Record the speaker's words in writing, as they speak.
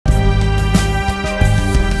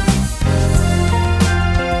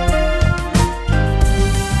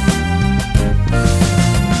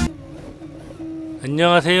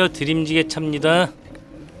안녕하세요, 드림지게차입니다.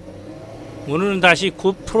 오늘은 다시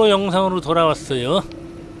고프로 영상으로 돌아왔어요.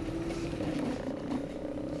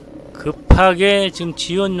 급하게 지금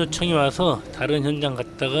지원 요청이 와서 다른 현장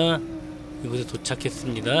갔다가 이곳에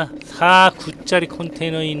도착했습니다. 4구짜리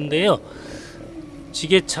콘테이너인데요,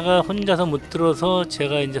 지게차가 혼자서 못 들어서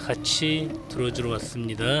제가 이제 같이 들어주러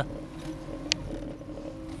왔습니다.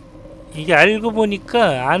 이게 알고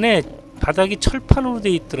보니까 안에 바닥이 철판으로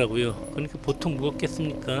되어 있더라고요. 그러니까 보통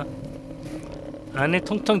무겁겠습니까? 안에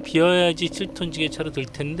텅텅 비어야지 7톤 지게차로 들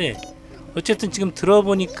텐데, 어쨌든 지금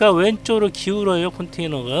들어보니까 왼쪽으로 기울어요,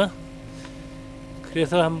 콘테이너가.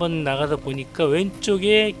 그래서 한번 나가서 보니까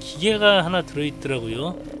왼쪽에 기계가 하나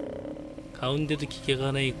들어있더라고요. 가운데도 기계가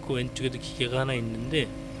하나 있고 왼쪽에도 기계가 하나 있는데,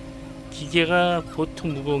 기계가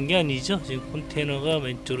보통 무거운 게 아니죠. 지금 콘테이너가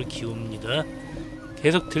왼쪽으로 기웁니다.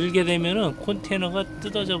 계속 들게 되면은 콘테이너가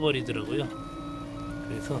뜯어져 버리더라고요.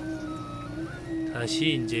 그래서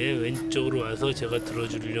다시 이제 왼쪽으로 와서 제가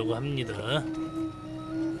들어주려고 합니다.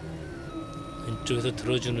 왼쪽에서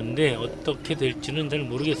들어주는데 어떻게 될지는 잘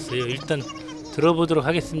모르겠어요. 일단 들어보도록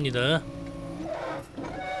하겠습니다.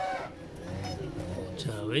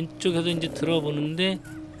 자, 왼쪽에서 이제 들어보는데,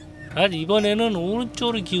 이번에는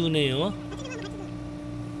오른쪽으로 기우네요.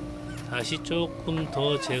 다시 조금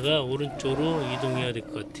더 제가 오른쪽으로 이동해야 될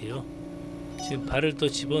것 같아요. 지금 발을 더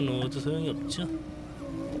집어넣어도 소용이 없죠.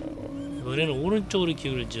 이번에는 오른쪽으로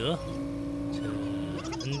기울죠. 자,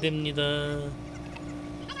 안됩니다.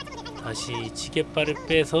 다시 지게발을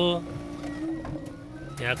빼서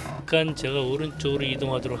약간 제가 오른쪽으로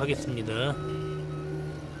이동하도록 하겠습니다.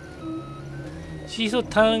 시소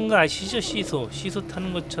타는 거 아시죠? 시소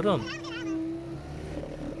타는 것처럼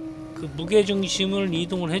그 무게중심을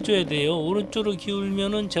이동을 해줘야 돼요. 오른쪽으로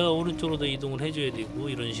기울면은 제가 오른쪽으로 더 이동을 해줘야 되고,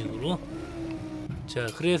 이런 식으로. 자,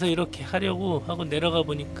 그래서 이렇게 하려고 하고 내려가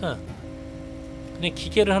보니까 그냥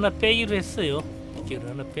기계를 하나 빼기로 했어요. 기계를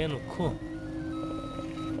하나 빼놓고,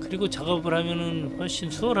 그리고 작업을 하면은 훨씬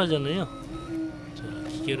수월하잖아요. 자,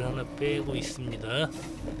 기계를 하나 빼고 있습니다.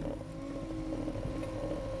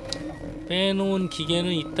 빼놓은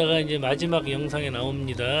기계는 이따가 이제 마지막 영상에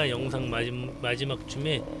나옵니다. 영상 마지막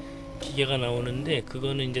쯤에 기계가 나오는데,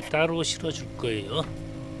 그거는 이제 따로 실어줄 거예요. 자,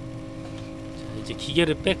 이제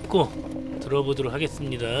기계를 뺐고 들어보도록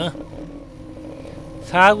하겠습니다.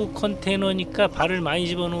 4구 컨테이너니까 발을 많이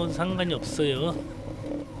집어넣어도 상관이 없어요.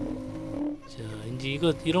 자, 이제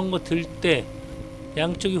이런 거 들 때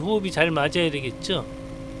양쪽이 호흡이 잘 맞아야 되겠죠.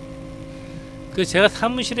 제가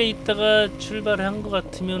사무실에 있다가 출발을 한 것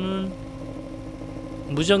같으면은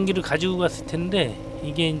무전기를 가지고 갔을 텐데,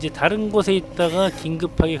 이게 이제 다른 곳에 있다가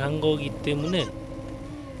긴급하게 간 거기 때문에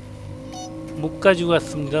못 가지고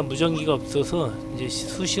갔습니다. 무전기가 없어서 이제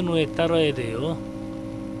수신호에 따라야 돼요.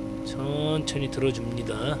 천천히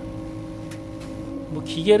들어줍니다. 뭐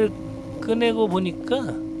기계를 꺼내고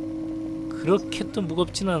보니까 그렇게 또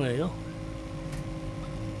무겁진 않아요.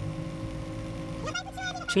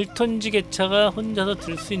 7톤 지게차가 혼자서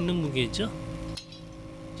들 수 있는 무게죠.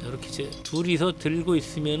 자, 이렇게 둘이서 들고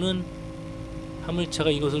있으면은 화물차가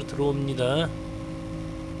이곳으로 들어옵니다.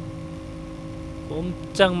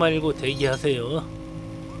 꼼짝 말고 대기하세요.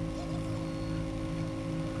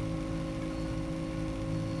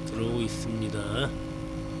 들어오고 있습니다.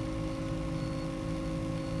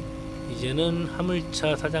 이제는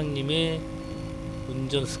화물차 사장님의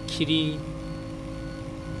운전 스킬이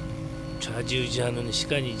좌지우지하는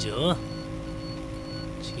시간이죠.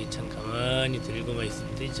 지게차는 가만히 들고만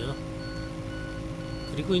있으면 되죠.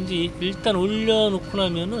 그리고 이제 일단 올려놓고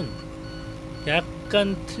나면은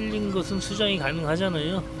약간 틀린 것은 수정이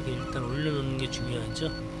가능하잖아요. 일단 올려놓는 게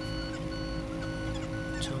중요하죠.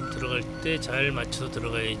 처음 들어갈 때 잘 맞춰서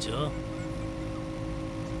들어가야죠.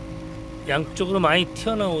 양쪽으로 많이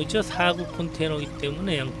튀어나오죠. 4구 컨테이너이기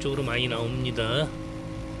때문에 양쪽으로 많이 나옵니다.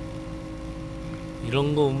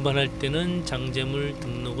 이런 거 운반할 때는 장제물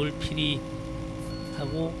등록을 필히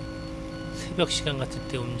하고 새벽 시간 같은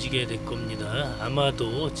때 움직여야 될 겁니다.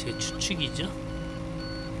 아마도 제 추측이죠.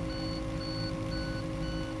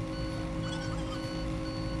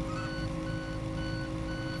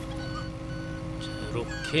 자,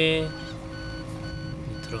 이렇게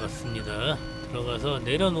들어갔습니다. 들어가서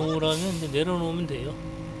내려놓으라면 이제 내려놓으면 돼요.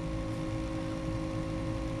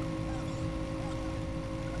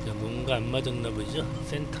 뭔가 안 맞았나 보죠.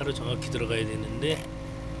 센터로 정확히 들어가야 되는데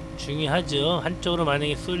중요하죠. 한쪽으로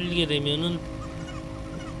만약에 쏠리게 되면은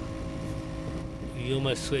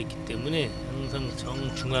위험할 수가 있기 때문에 항상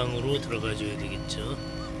정중앙으로 들어가 줘야 되겠죠.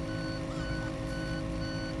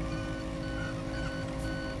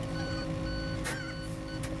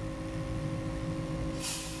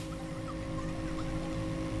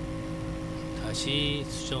 다시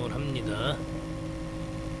수정을 합니다.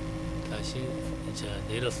 다시 자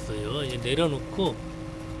내렸어요. 이제 내려놓고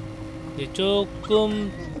이제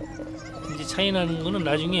조금 이제 차이 나는 거는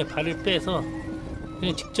나중에 발을 빼서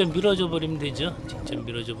그냥 직접 밀어줘 버리면 되죠. 직접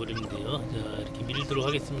밀어줘 버리면 돼요. 자 이렇게 밀도록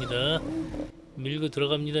하겠습니다. 밀고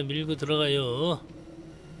들어갑니다. 밀고 들어가요.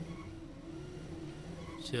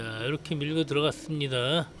 자 이렇게 밀고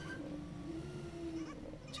들어갔습니다.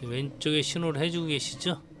 왼쪽에 신호를 해주고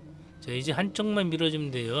계시죠. 자 이제 한쪽만 밀어주면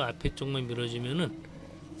돼요. 앞에 쪽만 밀어주면은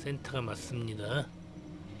센터가 맞습니다.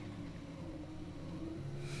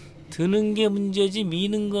 드는 게 문제지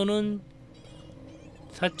미는 거는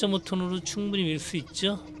 4.5톤으로 충분히 밀 수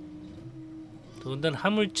있죠. 더군다나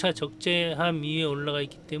화물차 적재함 위에 올라가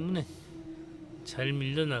있기 때문에 잘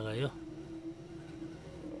밀려 나가요.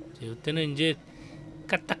 이때는 이제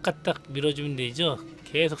까딱까딱 밀어주면 되죠.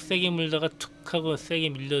 계속 세게 물다가 툭 하고 세게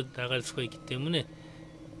밀려 나갈 수가 있기 때문에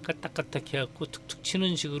까딱까딱 해갖고 툭툭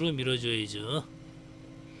치는 식으로 밀어줘야죠.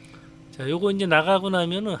 자 요거 이제 나가고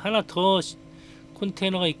나면은 하나 더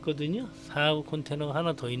콘테이너가 있거든요. 4하고 콘테이너가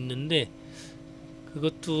하나 더 있는데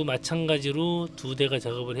그것도 마찬가지로 2대가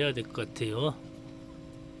작업을 해야 될 것 같아요.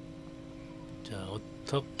 자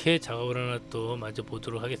어떻게 작업을 하나 또 마저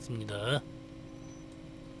보도록 하겠습니다.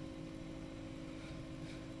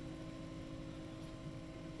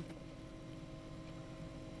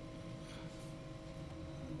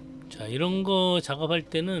 자 이런 거 작업할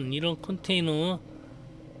때는 이런 콘테이너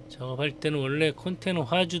작업할 때는 원래 콘테이너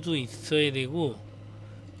화주도 있어야 되고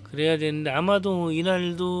그래야 되는데 아마도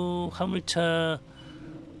이날도 화물차하고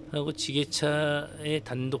지게차의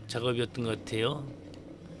단독 작업이었던 것 같아요.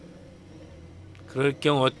 그럴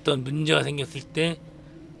경우 어떤 문제가 생겼을 때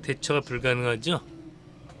대처가 불가능하죠.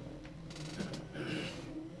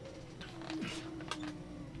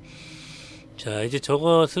 자 이제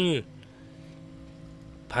저것을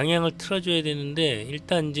방향을 틀어줘야 되는데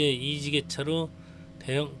일단 이제 이 지게차로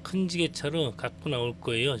대형 큰 지게차로 갖고 나올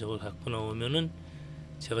거예요. 저걸 갖고 나오면은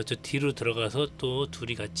제가 저 뒤로 들어가서 또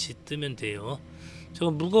둘이 같이 뜨면 돼요.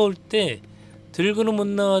 저거 무거울 때 들고는 못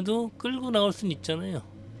나와도 끌고 나올 수는 있잖아요.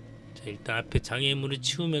 자 일단 앞에 장애물을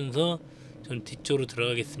치우면서 저는 뒤쪽으로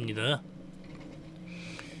들어가겠습니다.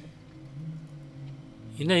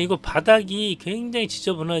 이거 바닥이 굉장히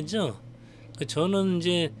지저분하죠. 저는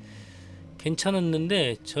이제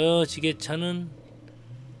괜찮았는데 저 지게차는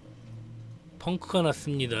펑크가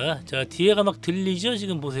났습니다. 자 뒤에가 막 들리죠.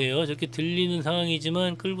 지금 보세요. 저렇게 들리는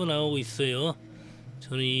상황이지만 끌고 나오고 있어요.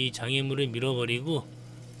 저는 이 장애물을 밀어버리고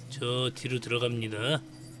저 뒤로 들어갑니다.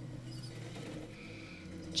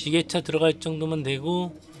 지게차 들어갈 정도만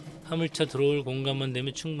되고 화물차 들어올 공간만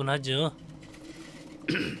되면 충분하죠.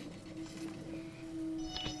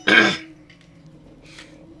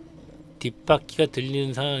 뒷바퀴가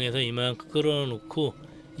들리는 상황에서 이만큼 끌어놓고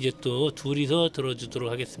이제 또 둘이서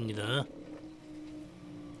들어주도록 하겠습니다.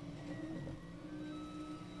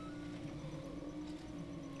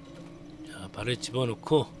 자, 발을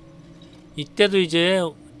집어넣고 이때도 이제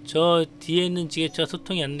저 뒤에 있는 지게차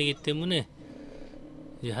소통이 안 되기 때문에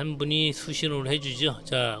이제 한 분이 수신호를 해주죠.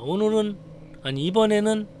 자,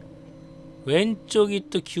 이번에는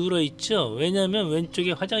왼쪽이 또 기울어 있죠. 왜냐면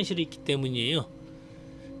왼쪽에 화장실이 있기 때문이에요.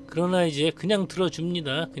 그러나 이제 그냥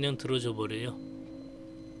들어줍니다. 그냥 들어줘 버려요.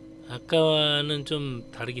 아까와는 좀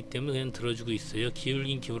다르기 때문에 그냥 들어주고 있어요.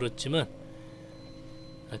 기울긴 기울었지만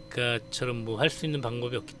아까처럼 뭐 할 수 있는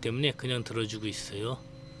방법이 없기 때문에 그냥 들어주고 있어요.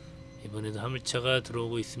 이번에도 화물차가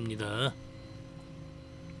들어오고 있습니다.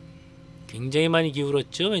 굉장히 많이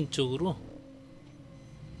기울었죠. 왼쪽으로.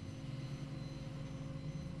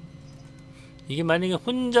 이게 만약에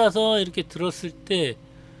혼자서 이렇게 들었을 때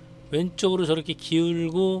왼쪽으로 저렇게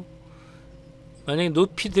기울고 만약에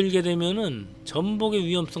높이 들게 되면은 전복의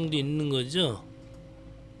위험성도 있는 거죠.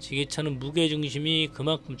 지게차는 무게중심이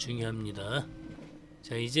그만큼 중요합니다.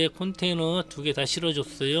 자 이제 콘테이너 2개 다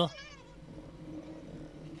실어줬어요.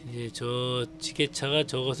 이제 저 지게차가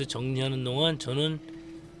저것을 정리하는 동안 저는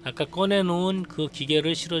아까 꺼내놓은 그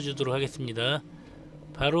기계를 실어주도록 하겠습니다.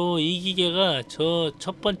 바로 이 기계가 저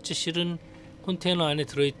첫 번째 실은 콘테이너 안에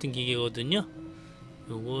들어있던 기계거든요.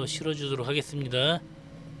 요거 실어주도록 하겠습니다.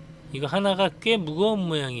 이거 하나가 꽤 무거운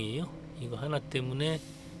모양이에요. 이거 하나 때문에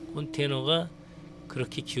콘테이너가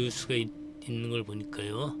그렇게 기울 수가 있는 걸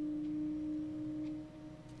보니까요.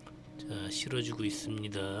 자 실어주고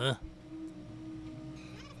있습니다.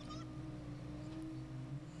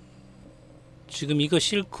 지금 이거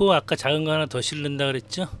싣고 아까 작은 거 하나 더 실른다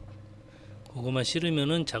그랬죠? 그거만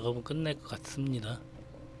실으면은 작업은 끝날 것 같습니다.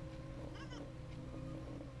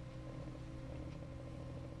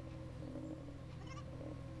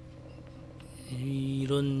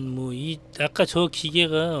 이런 아까 저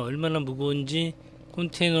기계가 얼마나 무거운지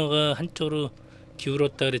콘테이너가 한쪽으로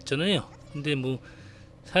기울었다 그랬잖아요. 근데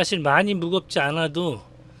사실 많이 무겁지 않아도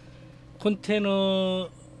콘테이너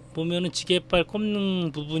보면은 지게발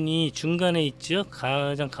꼽는 부분이 중간에 있죠.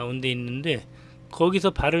 가장 가운데 있는데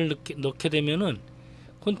거기서 발을 넣게 되면은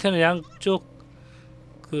콘테이너 양쪽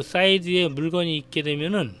그 사이드에 물건이 있게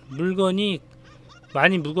되면은 물건이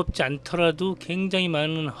많이 무겁지 않더라도 굉장히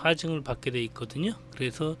많은 하중을 받게 돼 있거든요.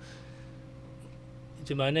 그래서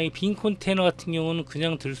이제 만약에 빈 콘테이너 같은 경우는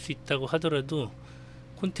그냥 들 수 있다고 하더라도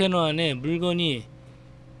콘테이너 안에 물건이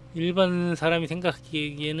일반 사람이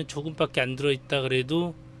생각하기에는 조금밖에 안 들어있다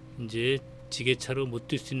그래도 이제 지게차로 못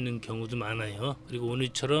들 수 있는 경우도 많아요. 그리고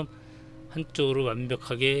오늘처럼 한쪽으로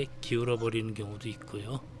완벽하게 기울어 버리는 경우도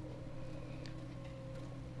있고요.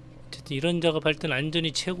 어쨌든 이런 작업할 땐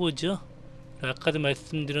안전이 최고죠. 아까도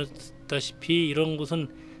말씀드렸다시피 이런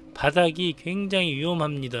곳은 바닥이 굉장히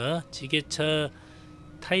위험합니다. 지게차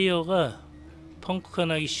타이어가 펑크가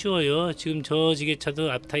나기 쉬워요. 지금 저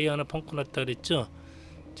지게차도 앞 타이어 하나 펑크 났다 그랬죠.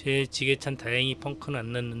 제 지게차는 다행히 펑크는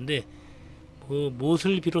안 났는데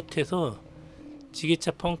못을 비롯해서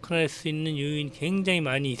지게차 펑크 날 수 있는 요인이 굉장히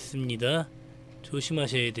많이 있습니다.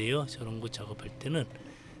 조심하셔야 돼요. 저런 거 작업할 때는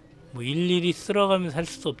일일이 쓸어가면서 할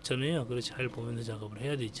수 없잖아요. 그래서 잘 보면서 작업을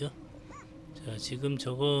해야 되죠. 자, 지금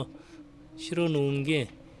저거 실어 놓은 게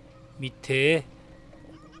밑에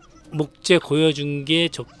목재 고여준 게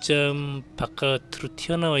적장 바깥으로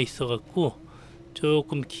튀어나와 있어 갖고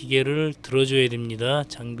조금 기계를 들어줘야 됩니다.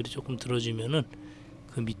 장비를 조금 들어주면은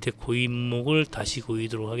그 밑에 고인목을 다시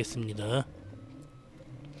고이도록 하겠습니다.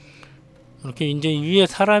 이렇게 이제 위에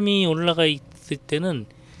사람이 올라가 있을 때는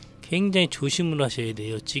굉장히 조심을 하셔야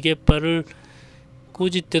돼요. 지게발을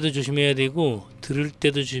꽂을 때도 조심해야 되고 들을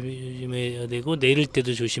때도 조심해야 되고 내릴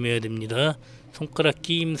때도 조심해야 됩니다. 손가락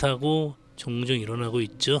끼임 사고 종종 일어나고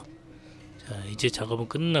있죠. 자, 이제 작업은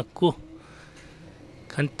끝났고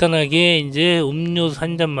간단하게 이제 음료수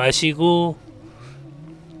한 잔 마시고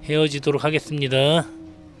헤어지도록 하겠습니다.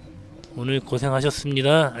 오늘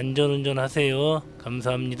고생하셨습니다. 안전운전 하세요.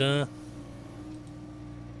 감사합니다.